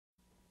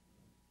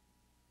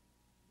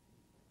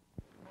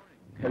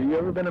Have you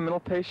ever been a mental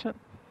patient?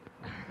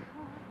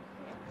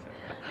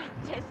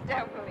 Just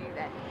don't believe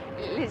that.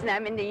 Listen,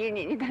 I'm in the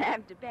union. You're going to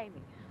have to pay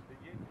me.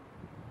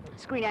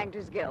 Screen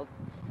Actors Guild.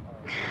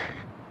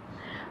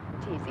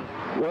 Teasing.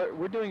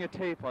 We're doing a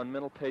tape on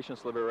mental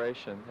patients'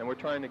 liberation, and we're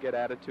trying to get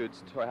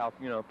attitudes to how,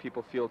 you know,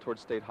 people feel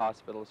towards state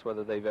hospitals,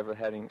 whether they've ever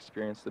had any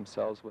experience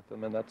themselves with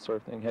them and that sort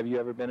of thing. Have you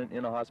ever been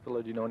in a hospital,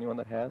 or do you know anyone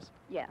that has?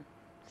 Yeah,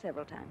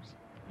 several times.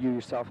 You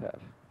yourself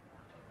have.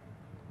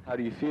 How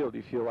do you feel? Do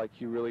you feel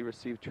like you really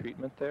received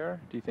treatment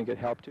there? Do you think it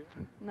helped you?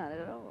 Not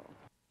at all.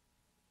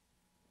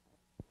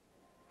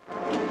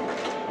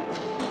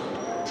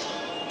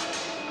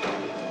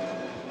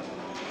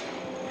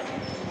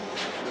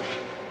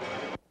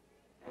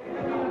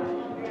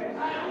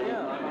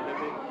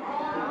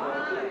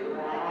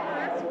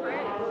 That's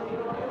great.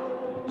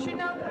 Did you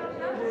know that I'm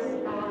nuts?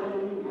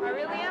 I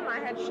really am. I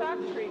had shock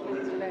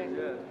treatment today.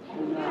 Good.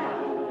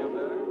 Feel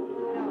better?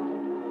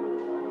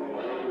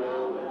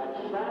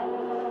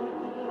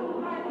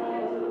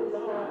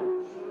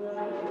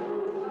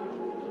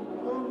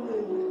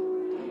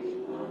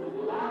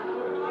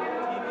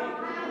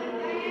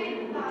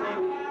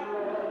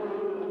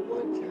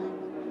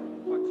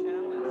 What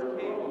channel is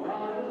cable?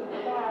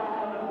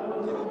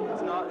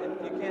 It's not, you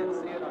can't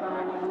see it on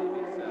regular TV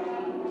set.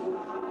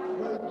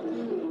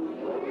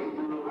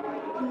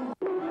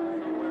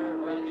 Somewhere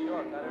around New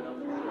York, I don't know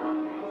for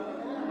sure.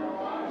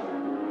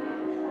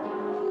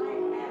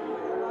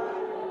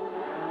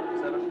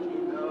 Is that a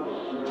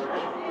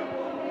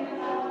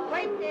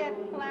Wait there,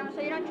 Palermo, so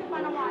you don't trip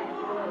on a wire.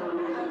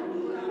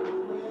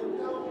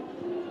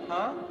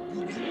 Huh?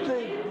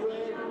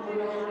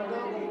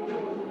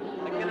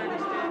 I can't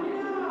understand you.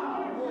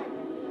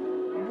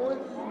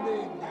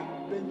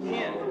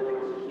 Ken.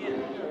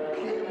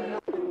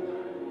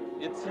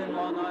 It's in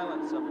Long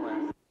Island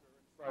somewhere.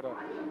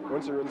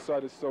 Once you're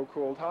inside a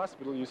so-called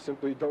hospital, you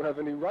simply don't have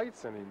any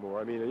rights anymore.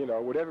 I mean, you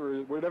know,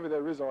 whatever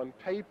there is on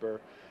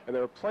paper, and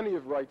there are plenty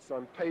of rights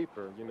on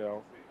paper, you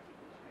know.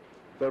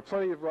 There are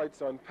plenty of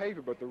rights on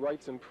paper, but the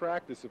rights in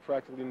practice are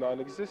practically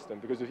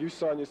non-existent, because if you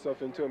sign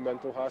yourself into a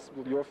mental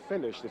hospital, you're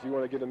finished. If you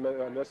want to get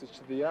a message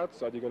to the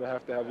outside, you're going to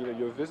have, you know,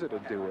 your visitor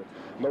do it.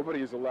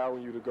 Nobody is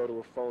allowing you to go to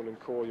a phone and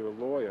call your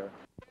lawyer.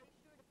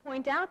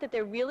 Point out that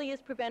there really is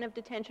preventive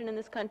detention in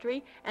this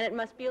country, and it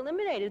must be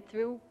eliminated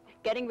through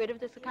getting rid of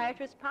the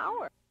psychiatrist's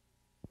power.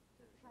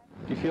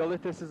 Do you feel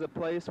that this is a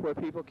place where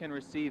people can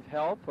receive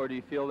help, or do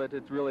you feel that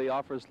it really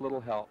offers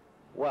little help?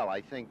 Well,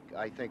 I think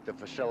the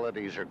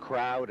facilities are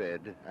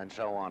crowded and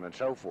so on and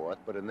so forth,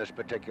 but in this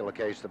particular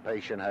case, the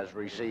patient has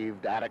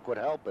received adequate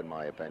help, in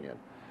my opinion.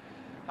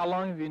 How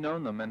long have you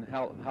known them, and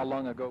how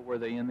long ago were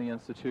they in the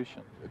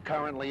institution?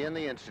 Currently in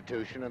the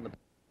institution, and the...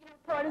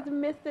 Part of the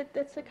myth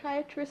that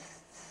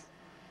psychiatrists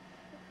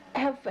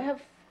have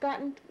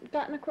gotten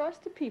across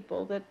to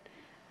people, that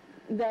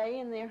they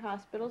and their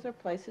hospitals are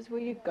places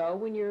where you go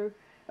when you're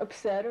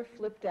upset or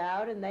flipped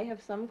out, and they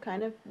have some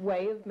kind of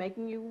way of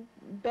making you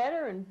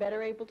better and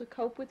better able to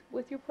cope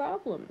with your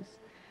problems.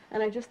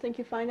 And I just think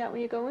you find out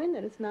when you go in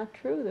that it's not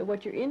true, that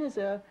what you're in is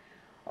a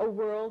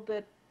world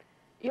that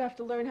you have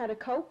to learn how to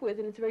cope with,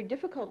 and it's a very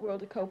difficult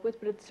world to cope with,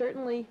 but it's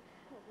certainly,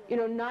 you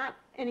know, not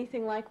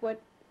anything like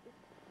what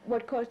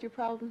caused your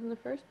problems in the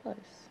first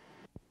place.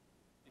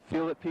 You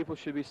feel that people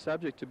should be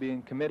subject to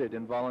being committed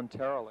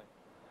involuntarily?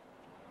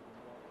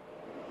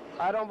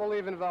 I don't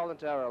believe in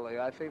voluntarily.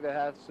 I think there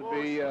has to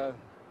be,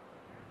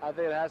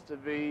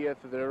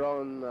 for their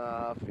own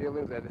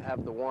feelings. They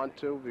have to want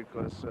to,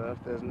 because if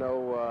there's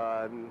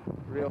no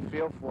real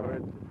feel for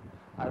it,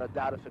 I don't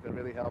doubt if it can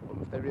really help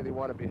them. If they really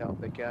want to be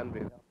helped, they can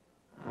be.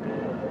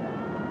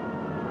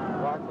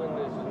 Rockland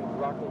is in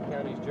Rockland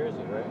County's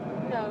Jersey, right?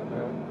 No,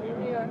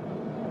 New York.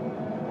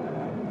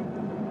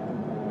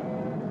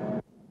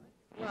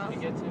 Easy to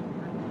get to?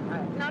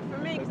 Not for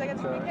me, because I got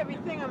this big heavy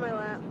thing on my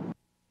lap.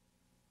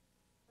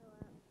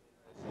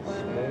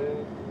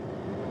 Smooth.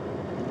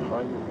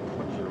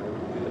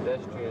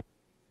 Pedestrian.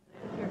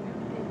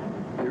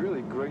 They're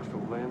really great for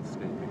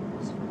landscaping,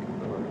 those freaking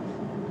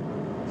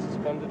doors.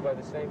 Suspended by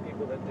the same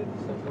people that did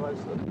the Central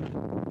Iceland.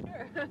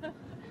 Sure.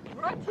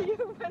 Brought to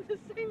you by the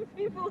same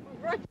people who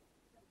brought you to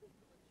the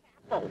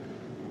chapel.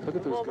 Look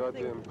at those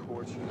goddamn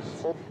porches.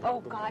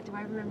 Oh, God, do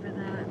I remember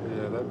that?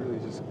 Yeah, that really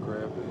just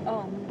grabbed me.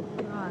 Oh,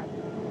 my God.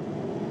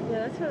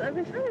 Yeah, that's what I've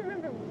been trying to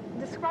remember.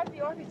 Describe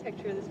the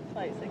architecture of this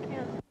place. I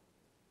can't.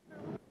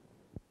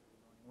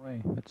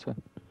 Way.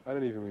 I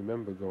don't even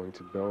remember going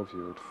to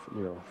Bellevue,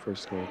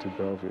 first going to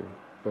Bellevue.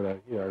 But I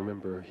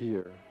remember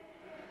here.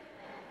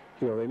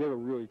 You know, they never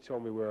really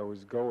told me where I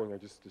was going. I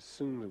just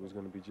assumed it was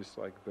going to be just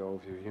like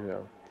Bellevue, you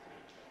know.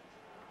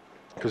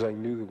 Because I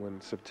knew that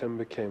when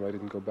September came, I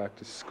didn't go back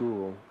to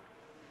school.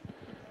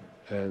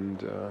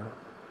 And,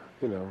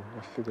 you know,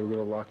 I think they were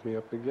going to lock me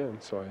up again.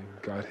 So I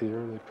got here,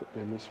 and they put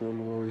me in this room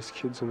with all these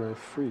kids, and I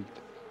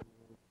freaked.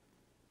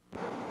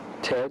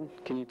 Ted,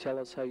 can you tell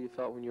us how you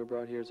felt when you were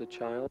brought here as a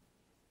child?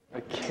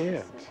 I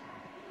can't.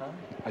 Huh?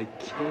 I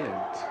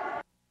can't.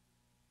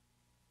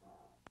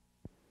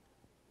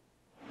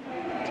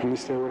 you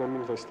understand what I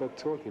mean? If I start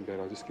talking about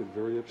it, I'll just get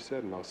very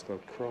upset and I'll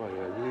start crying.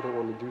 I really don't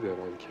want to do that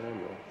on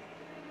camera.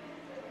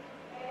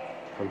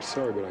 I'm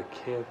sorry, but I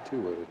can't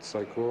do it. It's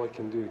like all I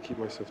can do to keep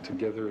myself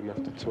together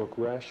enough to talk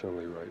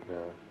rationally right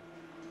now.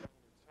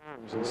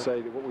 And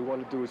say that what we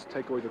want to do is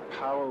take away the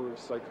power of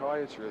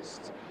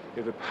psychiatrists,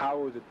 the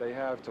power that they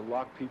have to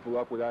lock people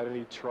up without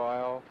any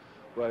trial,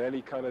 without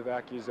any kind of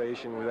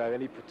accusation, without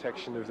any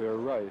protection of their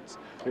rights.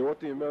 I mean,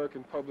 what the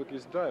American public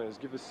has done is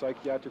give the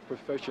psychiatric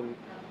profession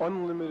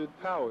unlimited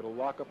power to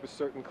lock up a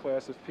certain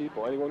class of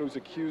people. Anyone who's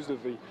accused of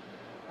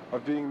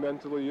being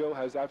mentally ill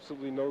has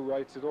absolutely no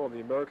rights at all.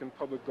 The American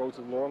public goes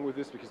along with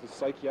this because the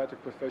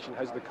psychiatric profession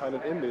has the kind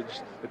of image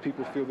that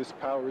people feel this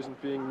power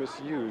isn't being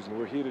misused. And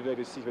we're here today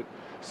to see that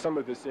some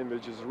of this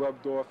image is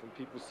rubbed off and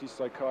people see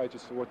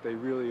psychiatrists for what they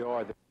really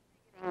are.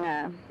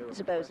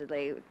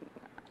 Supposedly,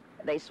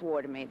 they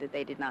swore to me that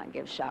they did not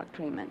give shock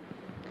treatment.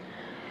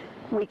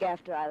 A week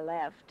after I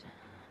left,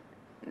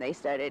 they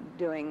started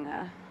doing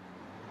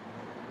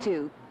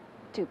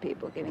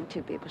giving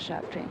two people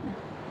shock treatment.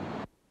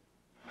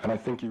 And I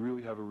think you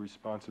really have a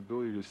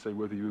responsibility to say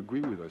whether you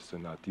agree with us or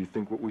not. Do you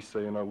think what we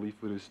say in our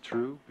leaflet is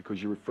true?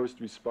 Because your first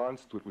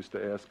response to it was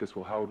to ask us,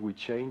 well, how would we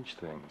change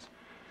things?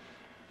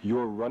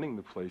 You're running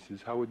the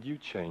places, how would you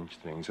change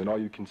things? And are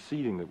you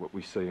conceding that what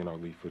we say in our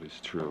leaflet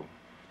is true?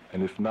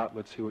 And if not,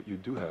 let's hear what you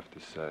do have to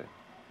say.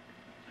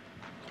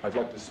 I'd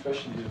like to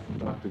especially hear from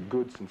Dr.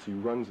 Good, since he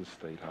runs a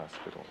state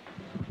hospital.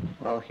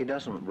 Well, he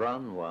doesn't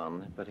run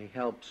one, but he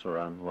helps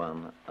run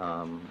one.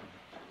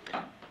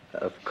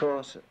 Of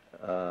course,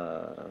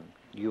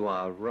 you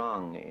are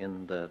wrong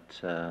in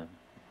that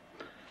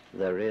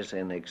there is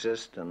in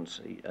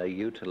existence a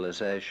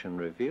utilization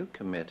review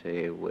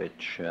committee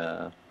which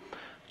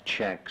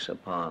checks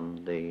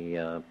upon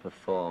the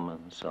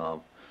performance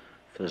of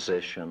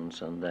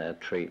physicians and their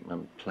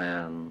treatment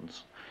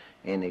plans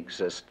in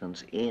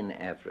existence in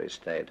every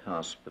state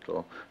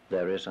hospital.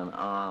 There is an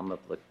arm of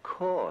the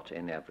court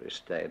in every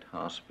state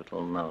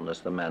hospital known as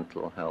the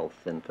Mental Health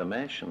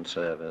Information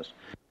Service.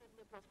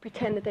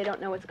 Pretend that they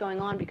don't know what's going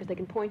on because they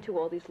can point to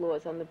all these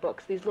laws on the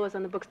books. These laws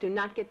on the books do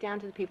not get down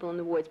to the people in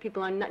the wards.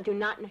 People do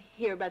not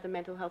hear about the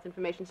Mental Health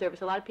Information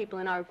Service. A lot of people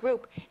in our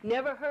group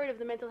never heard of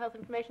the Mental Health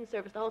Information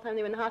Service the whole time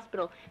they were in the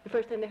hospital. The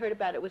first time they heard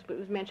about it was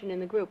mentioned in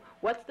the group.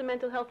 What's the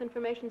Mental Health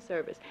Information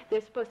Service?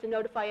 They're supposed to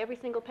notify every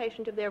single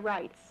patient of their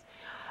rights.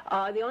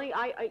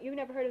 You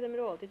never heard of them at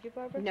all, did you,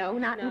 Barbara? No,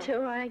 not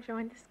until I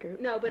joined this group.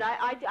 No, but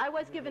I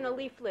was given a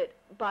leaflet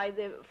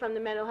from the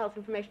Mental Health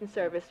Information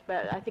Service,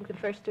 but I think the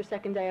first or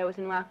second day I was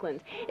in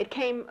Rockland. It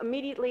came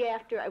immediately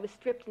after I was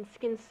stripped and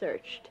skin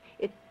searched.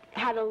 It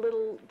had a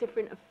little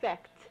different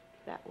effect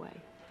that way.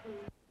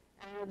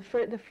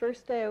 The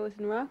first day I was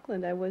in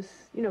Rockland, I was,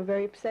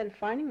 very upset at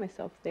finding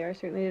myself there. I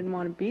certainly didn't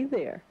want to be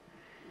there.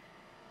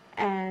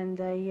 And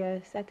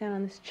I sat down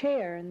on this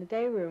chair in the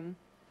day room,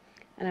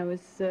 and I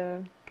was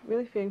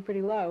really feeling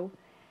pretty low,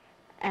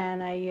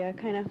 and I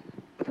kind of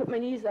put my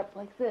knees up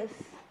like this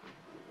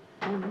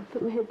and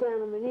put my head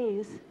down on my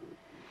knees,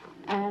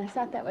 and I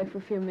sat that way for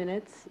a few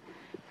minutes,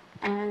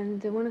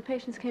 and one of the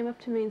patients came up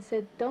to me and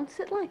said, "Don't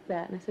sit like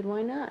that." And I said,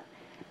 "Why not?"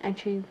 And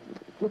she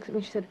looked at me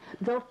and she said,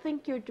 "They'll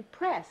think you're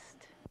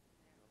depressed."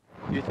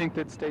 Do you think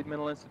that state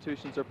mental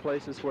institutions are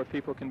places where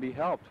people can be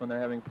helped when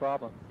they're having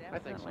problems? I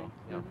think so,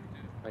 yeah.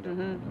 I do.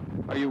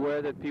 Mm-hmm. Are you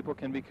aware that people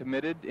can be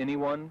committed?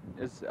 Anyone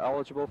is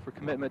eligible for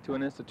commitment to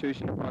an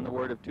institution upon the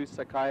word of two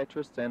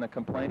psychiatrists and a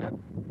complainant?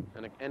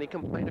 And any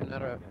complainant,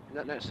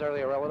 not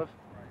necessarily a relative?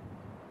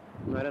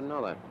 I didn't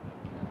know that.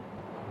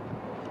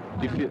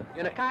 Do you feel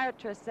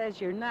Psychiatrist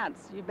says you're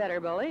nuts, you better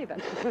believe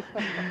it.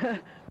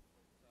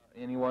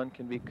 anyone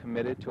can be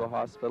committed to a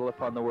hospital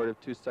upon the word of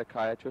two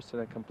psychiatrists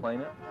and a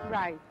complainant?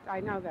 Right, I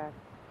know that.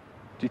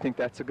 Do you think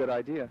that's a good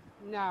idea?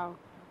 No.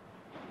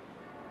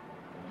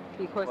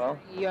 Because Well?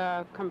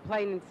 the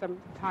complainant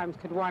sometimes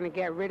could want to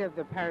get rid of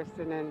the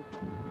person, and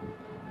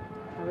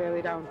I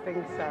really don't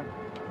think so.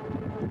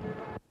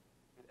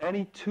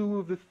 Any two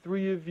of the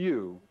three of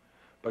you,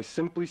 by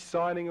simply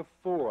signing a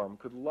form,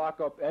 could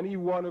lock up any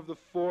one of the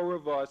four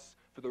of us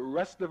for the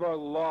rest of our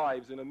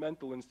lives in a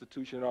mental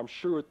institution, and I'm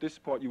sure at this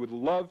point you would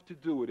love to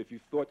do it if you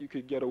thought you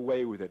could get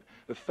away with it.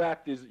 The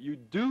fact is that you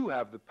do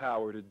have the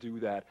power to do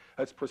that.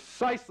 That's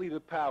precisely the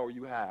power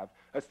you have.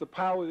 That's the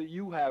power that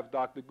you have,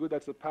 Dr. Good.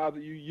 That's the power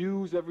that you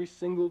use every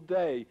single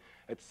day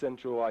at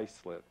Central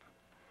Islip.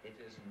 It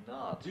is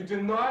not. You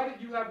deny that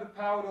you have the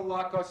power to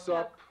lock us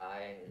up?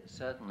 I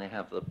certainly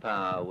have the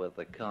power with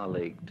a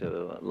colleague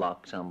to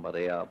lock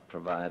somebody up,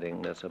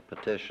 providing there's a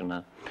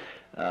petitioner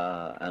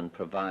and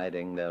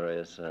providing there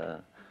is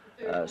a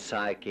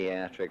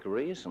psychiatric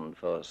reason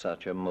for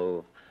such a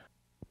move.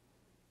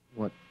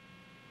 What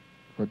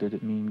did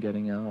it mean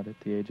getting out at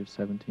the age of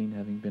 17,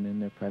 having been in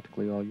there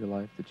practically all your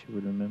life, that you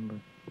would remember?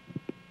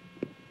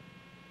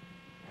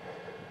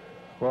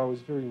 Well, I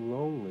was very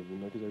lonely,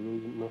 because I really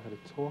didn't know how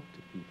to talk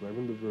to people. I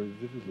remember very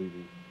vividly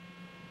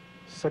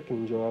the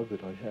second job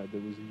that I had,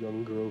 there was a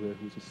young girl there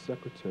who was a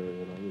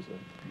secretary, and I was a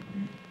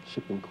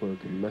shipping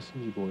clerk and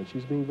messenger boy, and she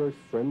was being very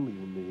friendly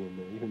with me, and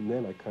even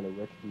then I kind of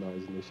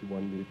recognized that she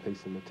wanted me to pay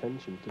some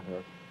attention to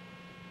her.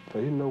 But I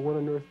didn't know what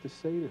on earth to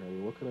say to her. I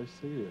mean, what could I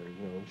say to her?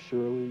 You know,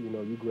 Shirley, you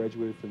know, you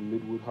graduated from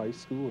Midwood High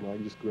School, and I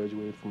just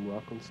graduated from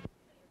Rockland State.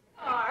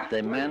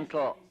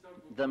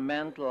 The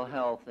Mental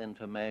Health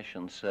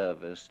Information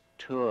Service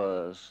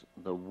tours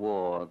the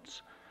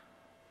wards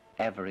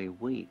every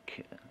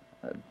week.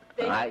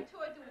 They toured the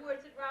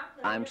wards at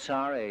Rockland. I'm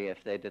sorry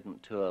if they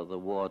didn't tour the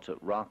wards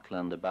at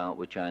Rockland, about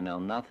which I know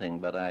nothing,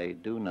 but I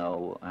do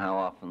know how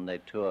often they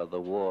tour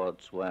the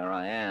wards where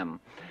I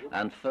am.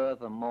 And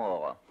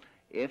furthermore,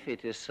 if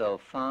it is so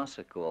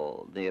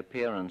farcical, the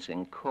appearance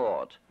in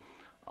court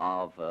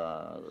of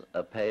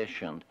a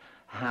patient,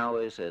 how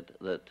is it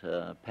that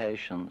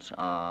patients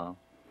are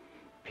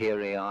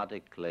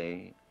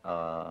periodically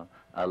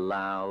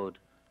allowed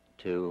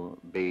to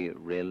be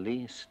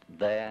released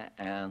there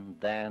and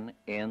then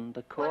in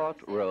the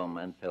courtroom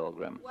in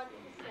Pilgrim? What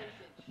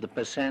percentage? The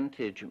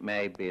percentage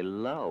may be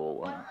low.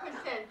 What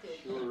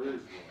percentage? Sure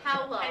is.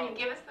 How low? Can you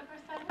give us the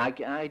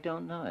percentage? I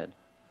don't know it.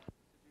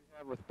 You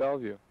have with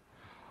Bellevue.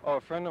 Oh,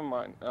 a friend of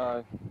mine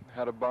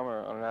had a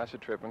bummer on an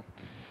acid trip, and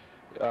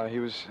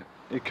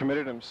he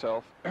committed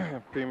himself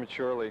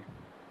prematurely,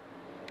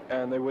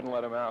 and they wouldn't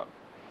let him out.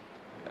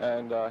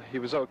 And he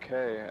was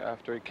okay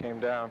after he came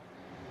down.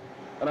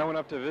 And I went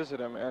up to visit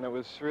him, and it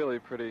was really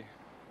pretty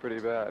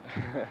bad.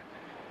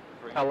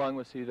 How long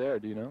was he there,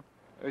 do you know?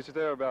 He was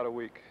there about a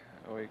week,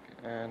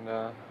 and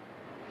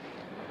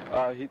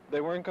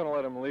they weren't going to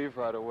let him leave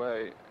right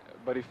away,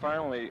 but he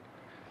finally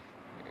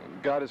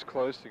got his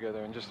clothes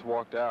together and just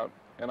walked out,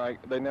 and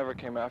they never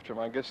came after him.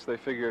 I guess they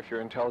figure if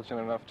you're intelligent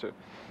enough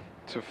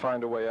to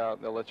find a way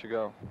out, they'll let you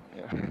go.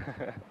 Yeah.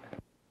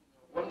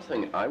 One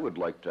thing I would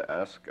like to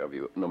ask of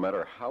you, no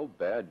matter how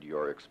bad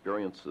your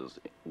experiences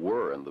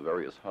were in the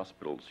various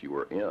hospitals you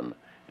were in,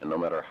 and no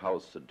matter how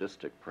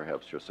sadistic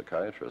perhaps your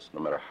psychiatrist,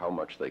 no matter how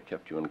much they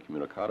kept you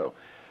incommunicado,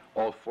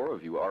 all four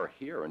of you are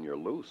here and you're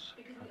loose.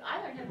 Because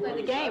I learned how to play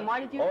the game.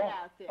 Why did you get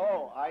out there?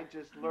 Oh, I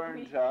just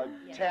learned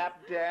tap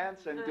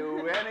dance and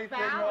do anything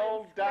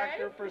old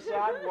Dr.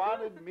 Prasad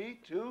wanted me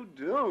to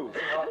do.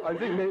 I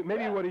think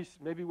maybe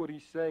what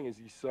he's saying is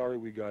he's sorry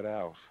we got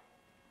out.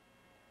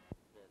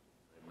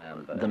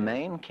 The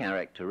main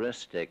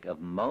characteristic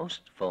of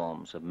most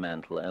forms of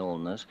mental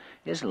illness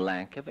is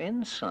lack of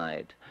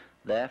insight.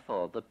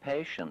 Therefore, the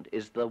patient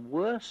is the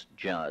worst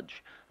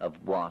judge of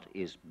what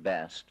is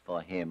best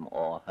for him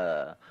or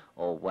her,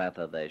 or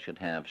whether they should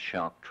have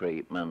shock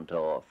treatment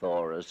or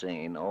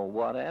thorazine or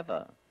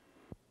whatever.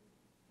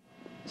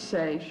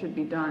 Say should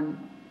be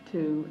done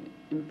to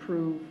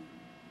improve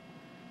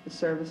the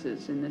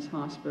services in this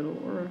hospital,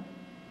 or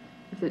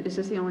is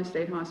this the only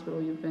state hospital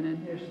you've been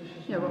in? Yes,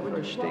 this is what would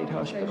first state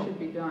hospital. Say should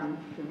be done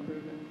to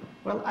improve it?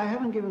 Well, I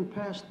haven't given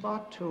past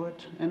thought to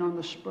it, and on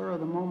the spur of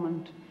the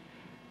moment,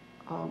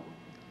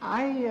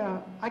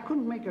 I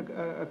couldn't make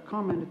a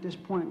comment at this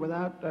point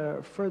without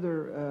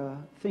further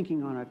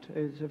thinking on it.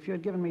 If you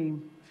had given me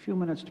a few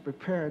minutes to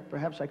prepare it,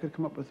 perhaps I could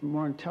come up with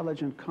more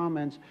intelligent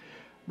comments.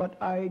 But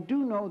I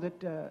do know that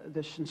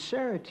the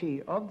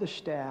sincerity of the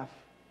staff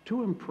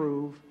to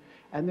improve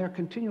and their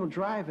continual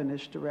drive in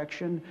this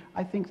direction,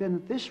 I think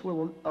then this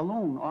will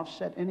alone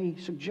offset any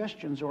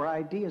suggestions or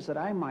ideas that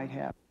I might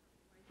have.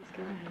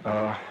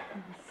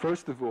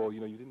 First of all,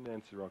 you didn't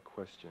answer our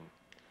question,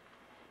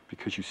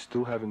 because you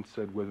still haven't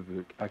said whether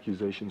the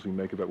accusations we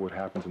make about what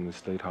happens in the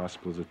state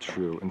hospitals are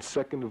true. And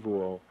second of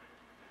all,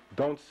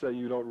 don't say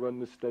you don't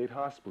run the state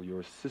hospital. You're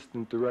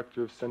assistant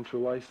director of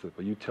Central Islip.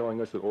 Are you telling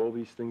us that all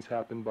these things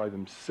happen by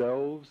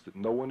themselves, that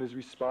no one is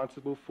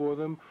responsible for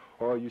them?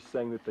 Or are you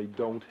saying that they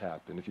don't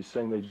happen? If you're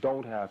saying they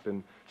don't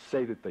happen,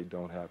 say that they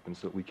don't happen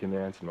so that we can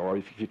answer them. Or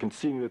if you're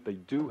conceding that they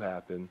do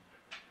happen,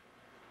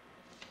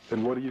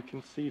 then what are you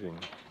conceding?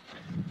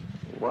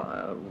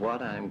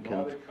 What I'm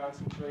Are they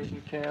concentration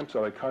camps?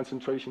 Are they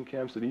concentration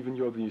camps that even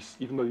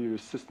though you're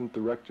assistant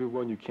director of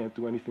one, you can't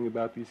do anything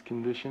about these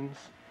conditions?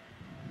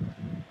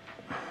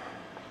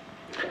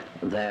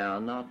 They are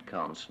not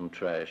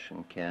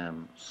concentration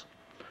camps.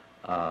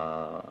 They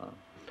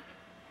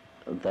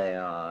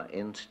are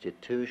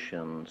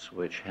institutions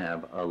which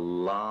have a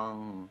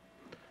long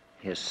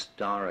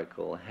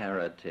historical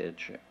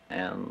heritage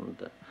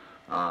and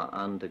are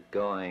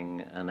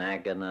undergoing an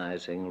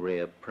agonizing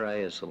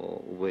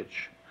reappraisal,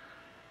 which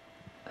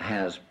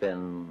has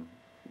been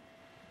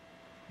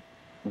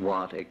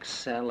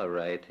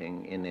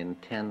accelerating in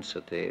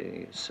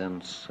intensity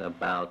since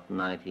about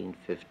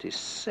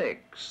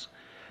 1956.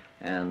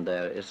 And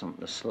there isn't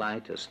the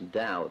slightest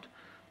doubt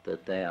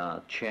that they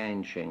are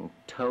changing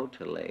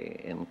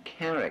totally in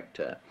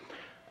character.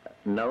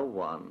 No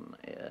one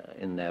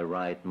in their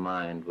right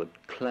mind would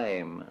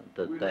claim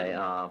that they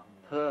are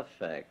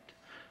perfect,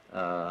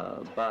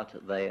 but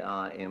they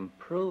are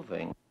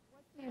improving.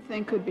 What do you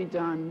think could be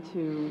done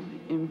to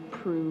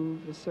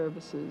improve the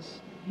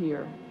services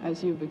here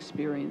as you've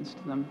experienced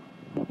them?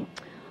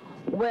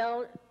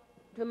 Well,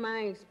 from my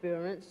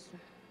experience,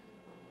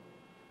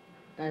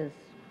 as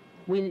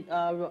we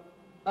are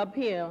up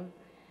here,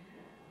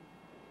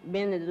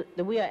 being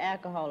that we are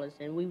alcoholics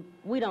and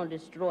we don't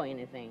destroy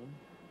anything.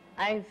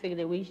 I figure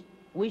that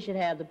we should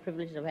have the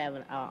privilege of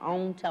having our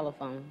own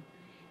telephone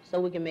so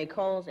we can make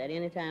calls at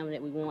any time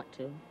that we want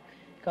to.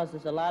 Because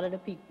there's a lot of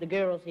the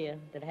girls here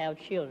that have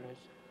children,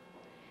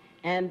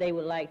 and they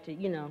would like to,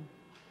 you know,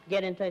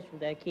 get in touch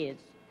with their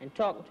kids and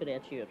talk to their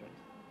children.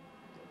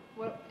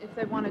 Well, if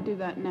they want to do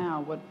that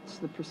now, what's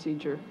the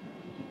procedure?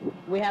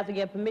 We have to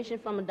get permission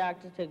from a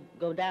doctor to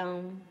go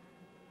down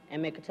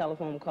and make a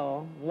telephone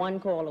call, 1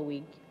 call a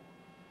week,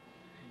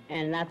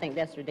 and I think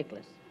that's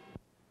ridiculous.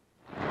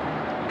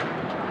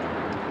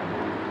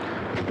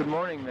 Good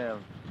morning,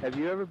 ma'am. Have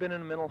you ever been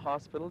in a mental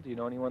hospital? Do you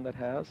know anyone that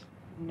has?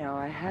 No,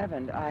 I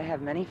haven't. I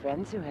have many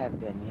friends who have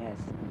been, yes.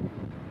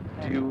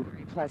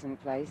 Very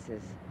pleasant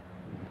places.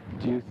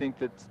 Do you think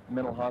that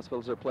mental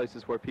hospitals are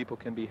places where people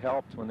can be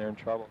helped when they're in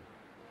trouble?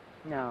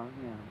 No.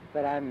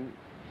 But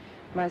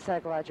my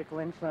psychological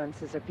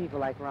influences are people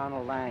like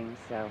Ronald Lang,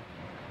 so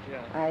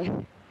yeah.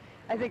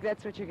 I think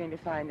that's what you're going to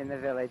find in the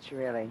village,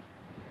 really.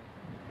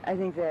 I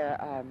think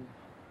a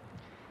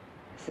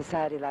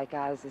society like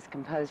ours is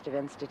composed of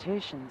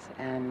institutions,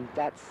 and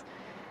that's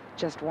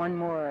just one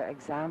more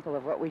example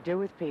of what we do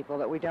with people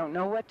that we don't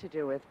know what to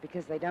do with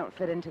because they don't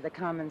fit into the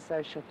common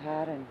social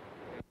pattern.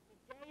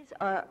 The days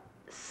are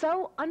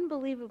so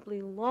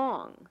unbelievably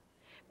long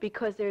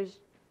because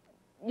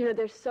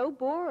they're so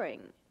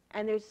boring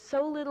and there's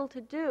so little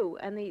to do,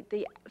 and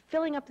the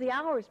filling up the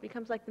hours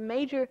becomes like the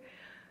major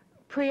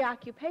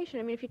preoccupation.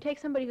 I mean, if you take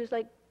somebody who's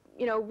like,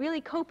 you know, really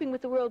coping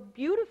with the world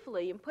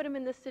beautifully and put him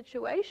in this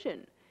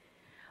situation,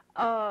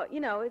 you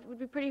know, it would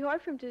be pretty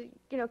hard for him to,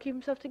 you know, keep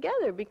himself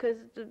together because,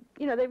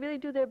 you know, they really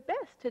do their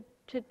best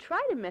to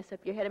try to mess up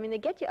your head. I mean, they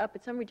get you up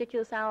at some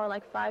ridiculous hour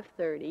like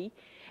 5:30,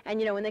 and,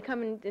 you know, when they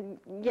come and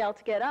yell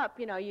to get up,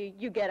 you know,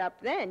 you get up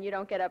then. You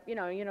don't get up, you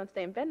know, you don't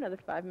stay in bed another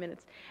 5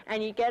 minutes.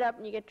 And you get up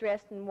and you get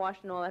dressed and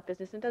washed and all that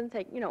business. And it doesn't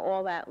take, you know,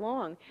 all that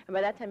long. And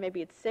by that time,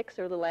 maybe it's 6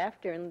 or a little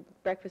after, and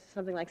breakfast is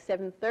something like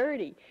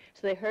 7:30.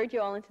 So they herd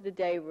you all into the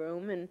day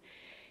room, and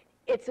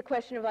it's a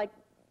question of, like,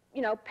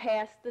 you know,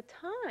 pass the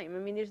time. I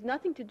mean, there's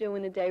nothing to do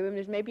in the day room.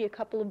 There's maybe a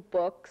couple of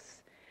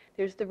books.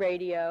 There's the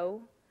radio,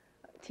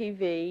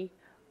 TV,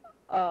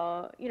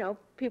 you know,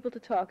 people to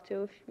talk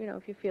to,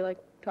 if you feel like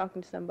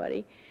talking to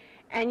somebody.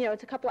 And, you know,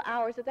 it's a couple of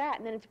hours of that,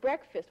 and then it's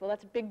breakfast. Well,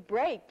 that's a big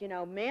break, you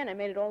know. Man, I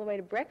made it all the way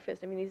to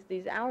breakfast. I mean,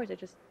 these hours are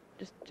just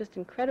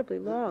incredibly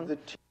long.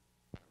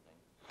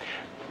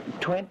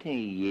 20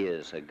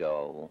 years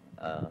ago,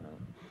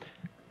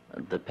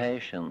 the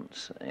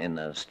patients in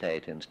a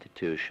state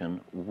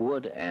institution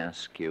would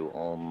ask you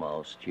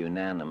almost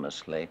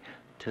unanimously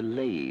to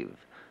leave.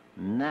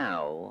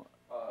 Now,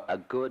 a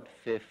good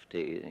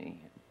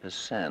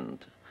 50%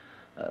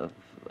 of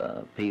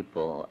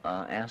people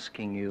are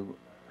asking you,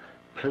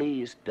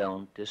 please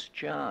don't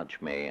discharge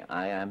me.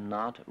 I am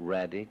not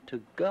ready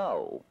to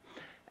go.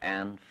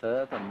 And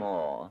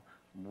furthermore,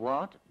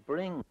 what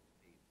brings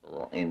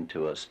people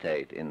into a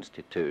state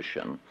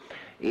institution?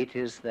 It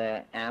is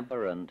their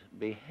aberrant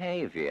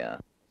behavior.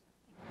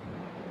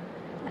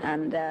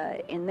 And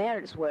in there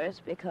it's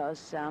worse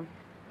because the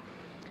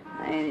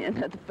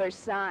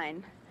first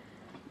sign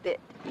that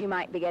you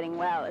might be getting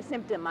well, a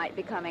symptom might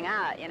be coming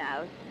out, you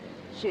know,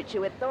 shoot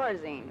you with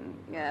Thorazine,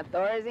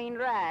 Thorazine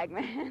drag,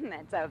 man,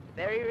 that's a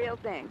very real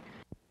thing.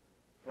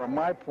 From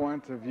my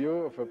point of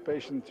view, if a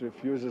patient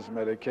refuses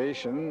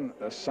medication,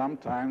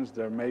 sometimes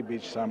there may be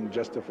some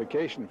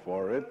justification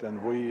for it,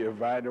 and we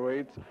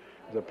evaluate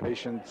the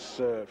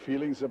patient's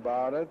feelings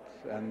about it,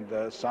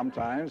 and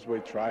sometimes we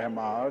try him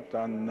out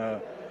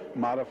on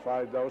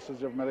modified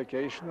dosage of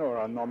medication or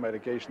on no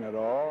medication at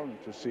all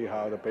to see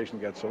how the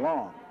patient gets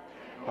along.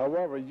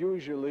 However,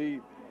 usually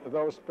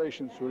those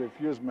patients who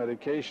refuse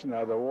medication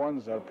are the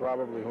ones that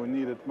probably who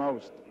need it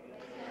most.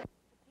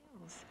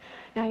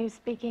 Now you're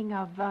speaking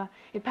of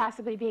it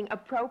possibly being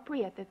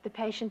appropriate that the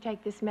patient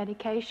take this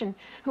medication.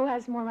 Who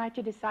has more right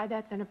to decide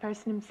that than a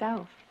person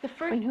himself?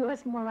 Who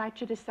has more right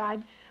to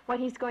decide what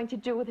he's going to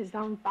do with his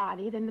own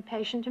body than the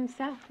patient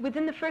himself?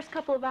 Within the first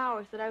couple of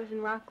hours that I was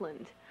in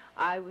Rockland,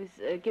 I was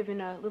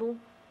given a little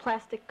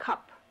plastic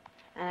cup,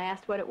 and I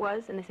asked what it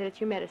was, and they said, it's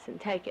your medicine,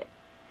 take it.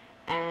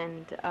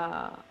 And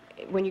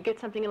when you get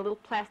something in a little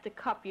plastic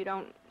cup, you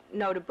don't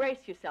know to brace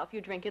yourself.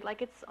 You drink it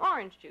like it's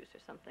orange juice or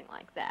something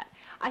like that.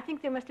 I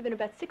think there must have been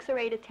about 6 or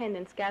 8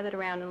 attendants gathered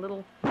around in a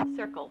little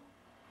circle,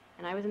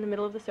 and I was in the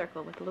middle of the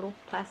circle with a little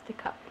plastic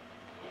cup.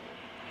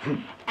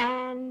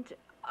 And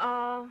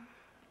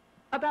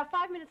about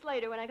 5 minutes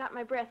later, when I got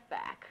my breath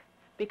back,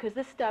 because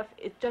this stuff,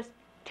 it just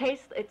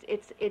tastes,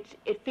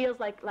 it feels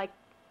like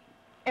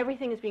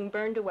everything is being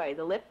burned away.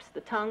 The lips,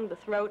 the tongue, the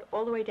throat,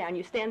 all the way down.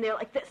 You stand there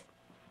like this.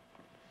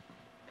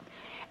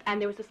 And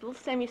there was this little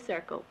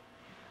semicircle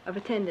of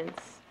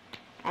attendants,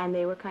 and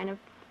they were kind of,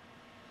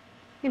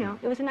 you know,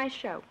 it was a nice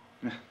show.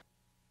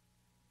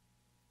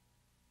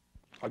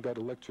 I got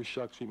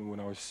electroshock treatment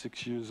when I was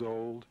 6 years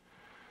old.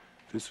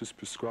 This was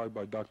prescribed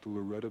by Dr.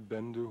 Loretta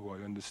Bender, who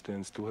I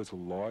understand still has a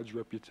large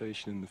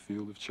reputation in the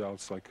field of child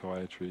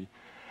psychiatry.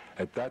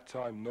 At that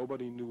time,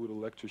 nobody knew what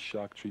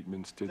electroshock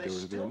treatments did.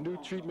 There were new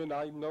treatment,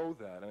 I know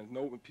that. And I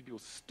know when people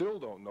still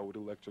don't know what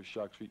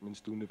electroshock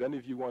treatments do. And if any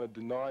of you want to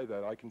deny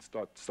that, I can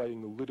start citing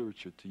the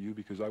literature to you,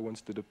 because I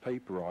once did a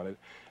paper on it.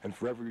 And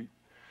for every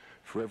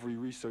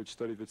research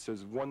study that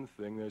says one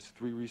thing, there's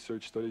 3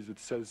 research studies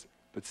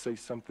that say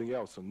something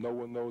else. So no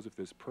one knows if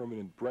there's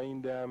permanent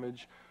brain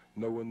damage.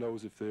 No one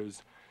knows if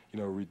there's,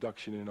 a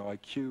reduction in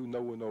IQ.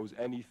 No one knows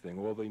anything.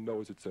 All they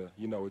know is it's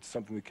it's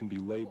something that can be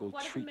labeled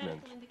treatment. What are the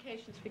medical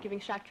indications for giving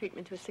shock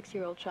treatment to a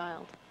 6-year-old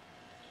child?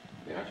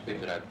 May I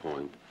speak to that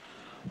point?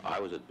 I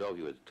was at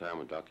Bellevue at the time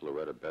when Dr.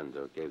 Loretta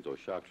Bender gave those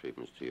shock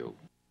treatments to you.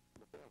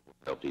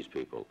 Help these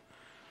people.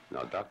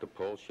 Now, Dr.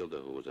 Paul Schilder,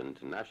 who was an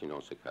internationally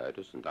known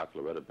psychiatrist, and Dr.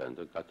 Loretta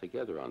Bender got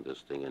together on this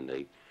thing, and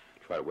they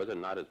tried. Whether or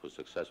not it was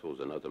successful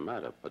was another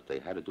matter, but they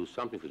had to do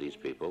something for these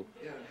people.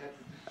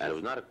 And it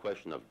was not a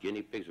question of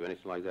guinea pigs or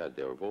anything like that.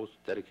 They were both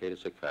dedicated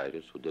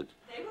psychiatrists who did...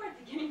 They weren't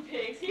the guinea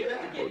pigs. He was the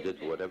guinea pig. Who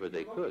did whatever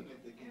they could.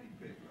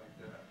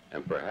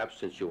 And perhaps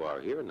since you are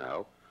here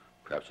now,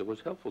 perhaps it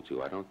was helpful to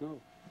you. I don't know.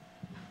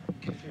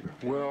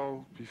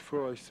 Well,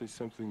 before I say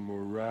something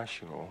more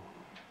rational,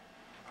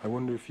 I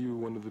wonder if you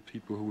were one of the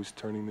people who was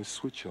turning this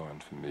switch on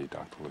for me,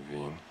 Dr.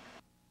 Levine.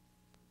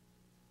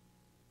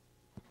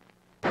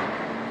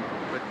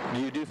 But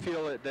you do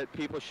feel that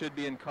people should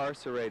be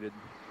incarcerated?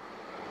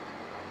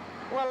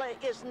 Well,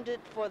 isn't it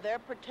for their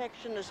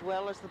protection as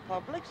well as the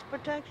public's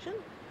protection?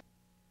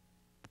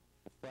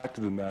 The fact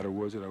of the matter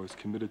was that I was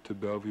committed to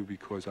Bellevue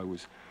because I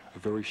was a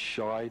very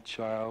shy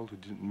child who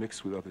didn't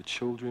mix with other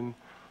children,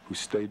 who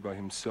stayed by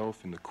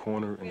himself in the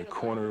corner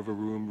of a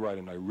room, right,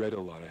 and I read a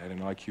lot. I had an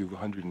IQ of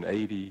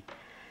 180,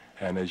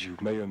 and as you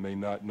may or may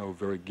not know,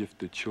 very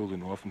gifted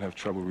children often have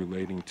trouble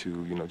relating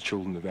to,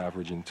 children of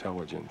average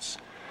intelligence.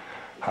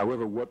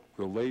 However, what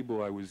the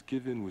label I was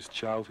given was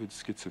childhood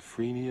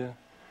schizophrenia,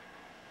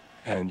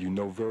 and you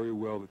know very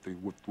well that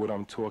what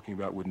I'm talking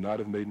about would not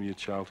have made me a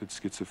childhood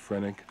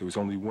schizophrenic. There was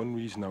only one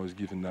reason I was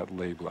given that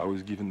label. I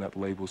was given that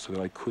label so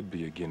that I could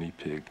be a guinea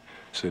pig,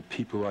 so that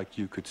people like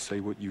you could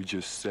say what you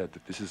just said,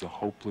 that this is a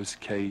hopeless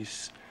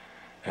case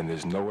and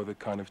there's no other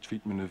kind of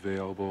treatment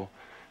available.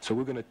 So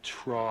we're going to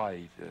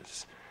try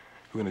this.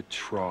 We're going to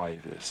try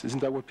this. Isn't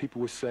that what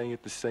people were saying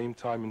at the same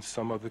time in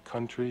some other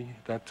country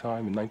at that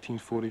time, in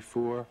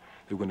 1944?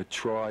 They were going to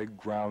try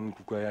ground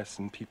glass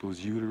in people's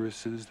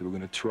uteruses. They were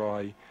going to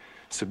try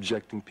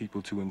subjecting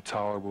people to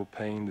intolerable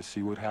pain to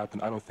see what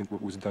happened. I don't think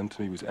what was done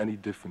to me was any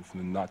different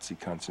from the Nazi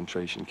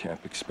concentration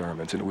camp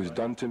experiments. And it was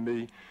done to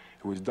me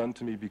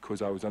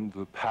because I was under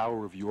the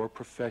power of your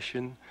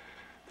profession.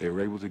 They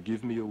were able to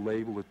give me a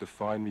label that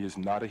defined me as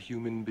not a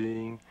human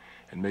being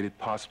and made it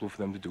possible for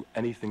them to do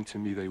anything to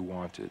me they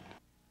wanted.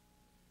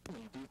 Do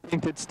you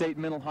think that state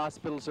mental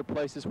hospitals are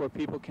places where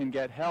people can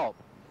get help?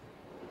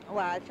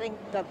 Well, I think,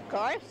 of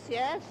course,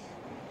 yes.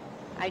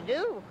 I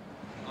do.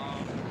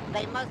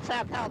 They must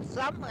have help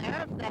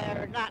somewhere if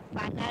they're not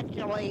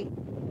financially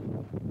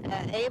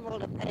able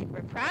to pay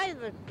for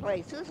private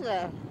places.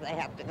 They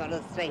have to go to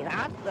the state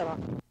hospital.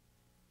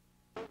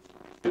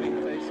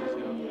 Getting faces,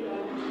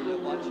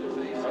 Watch your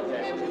face.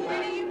 Okay.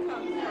 Where do you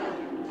come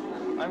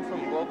from? I'm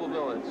from Global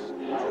Village.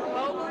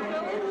 Global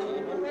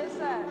Village? Where's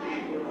that?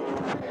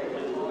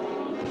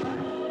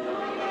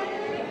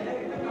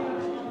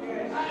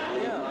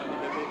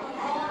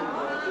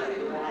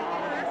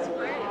 That's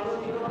great.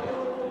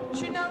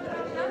 Did you know that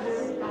I'm nuts?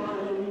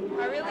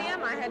 I really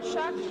am. I had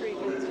shock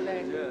treatment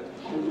today. Yeah.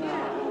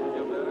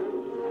 Feel better?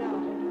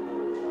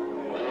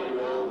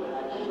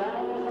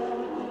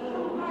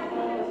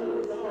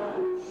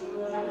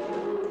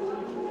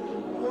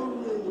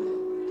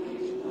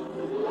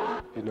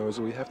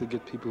 So we have to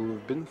get people who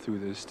have been through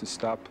this to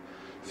stop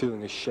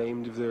feeling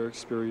ashamed of their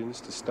experience,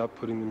 to stop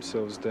putting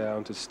themselves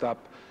down, to stop,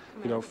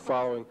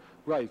 following,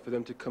 right, for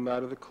them to come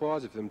out of the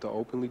closet, for them to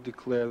openly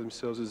declare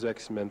themselves as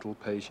ex-mental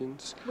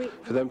patients,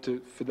 for them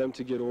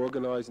to get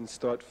organized and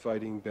start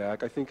fighting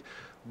back. I think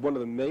one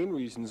of the main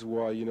reasons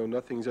why,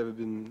 nothing's ever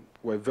been,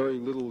 why very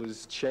little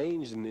has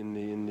changed in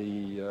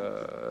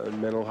the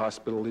mental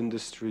hospital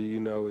industry,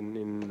 in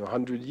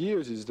 100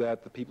 years is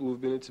that the people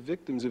who've been its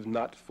victims have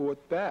not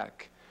fought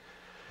back.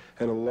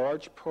 And a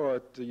large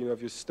part,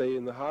 of your stay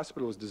in the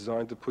hospital is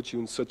designed to put you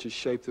in such a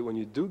shape that when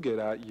you do get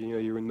out,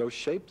 you're in no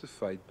shape to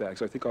fight back.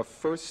 So I think our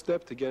first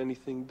step to get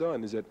anything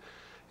done is that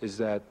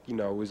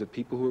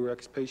people who are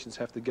ex-patients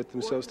have to get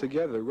themselves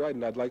together, right?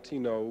 And I'd like to,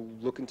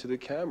 look into the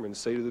camera and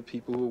say to the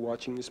people who are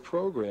watching this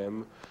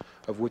program,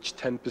 of which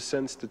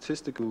 10%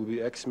 statistically will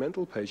be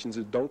ex-mental patients,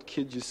 that don't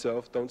kid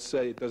yourself, don't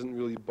say it doesn't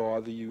really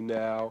bother you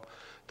now,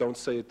 don't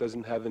say it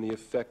doesn't have any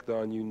effect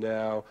on you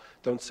now,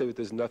 don't say that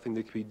there's nothing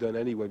that can be done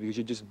anyway, because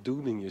you're just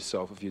dooming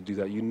yourself if you do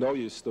that.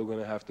 You're still going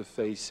to have to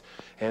face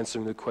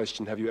answering the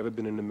question, have you ever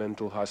been in a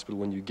mental hospital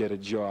when you get a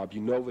job? You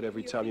know that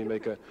every time you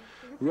make a...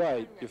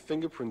 Right, your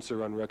fingerprints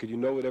are on record. You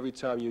know that every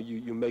time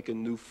you make a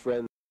new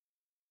friend,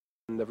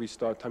 And every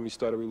time you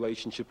start a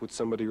relationship with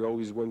somebody, you're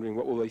always wondering,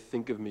 what will they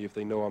think of me if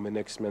they know I'm an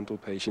ex-mental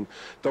patient?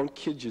 Don't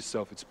kid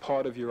yourself. It's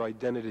part of your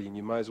identity, and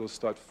you might as well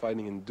start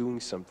fighting and doing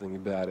something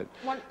about it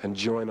and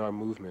join our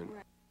movement.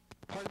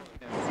 Have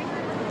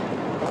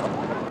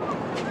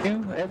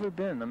you ever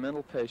been a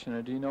mental patient,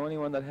 or do you know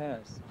anyone that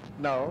has?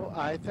 No,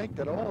 I think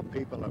that all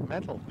people are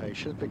mental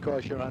patients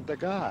because you're under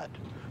God.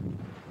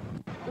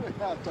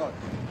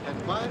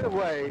 And by the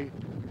way,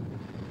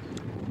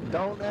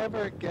 don't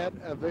ever get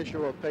a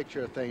visual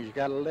picture of things. You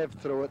got to live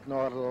through it in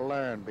order to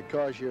learn,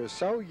 because you're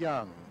so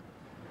young.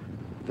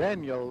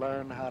 Then you'll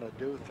learn how to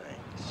do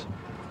things.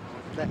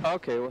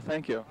 Okay, well,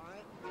 thank you.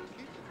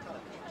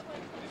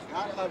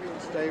 I love you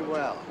and stay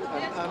well.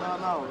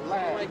 No,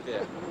 laugh. Right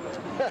there.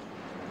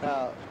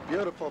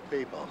 Beautiful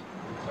people.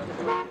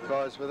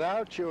 Because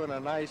without you in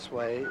a nice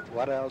way,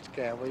 what else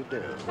can we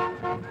do?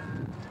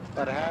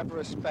 But have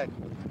respect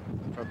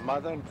for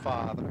mother and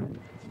father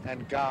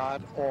and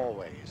God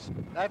always.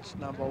 That's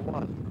number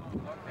one.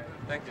 Okay,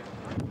 thank you.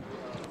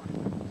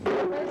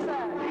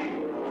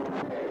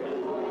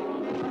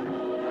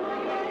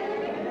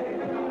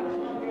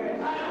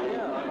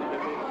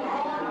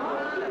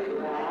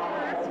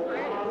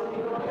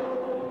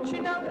 But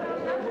you know that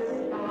I'm nuts.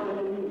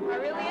 I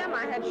really am.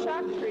 I had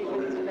shock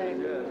treatment today.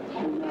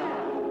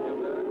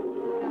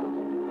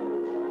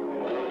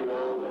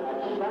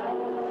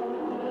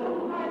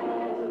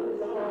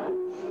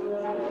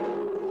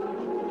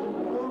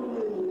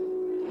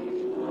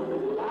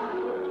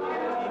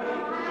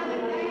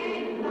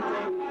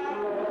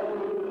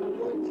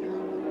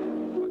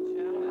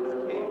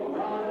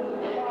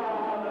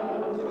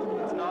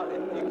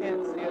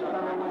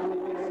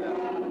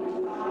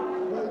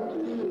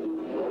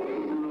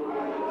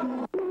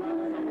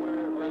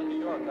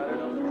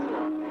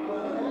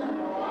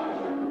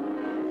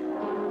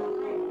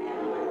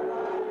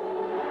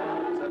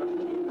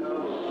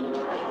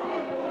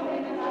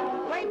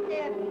 Wait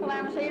there,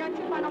 Palermo, so you don't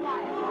trip on a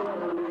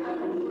wire.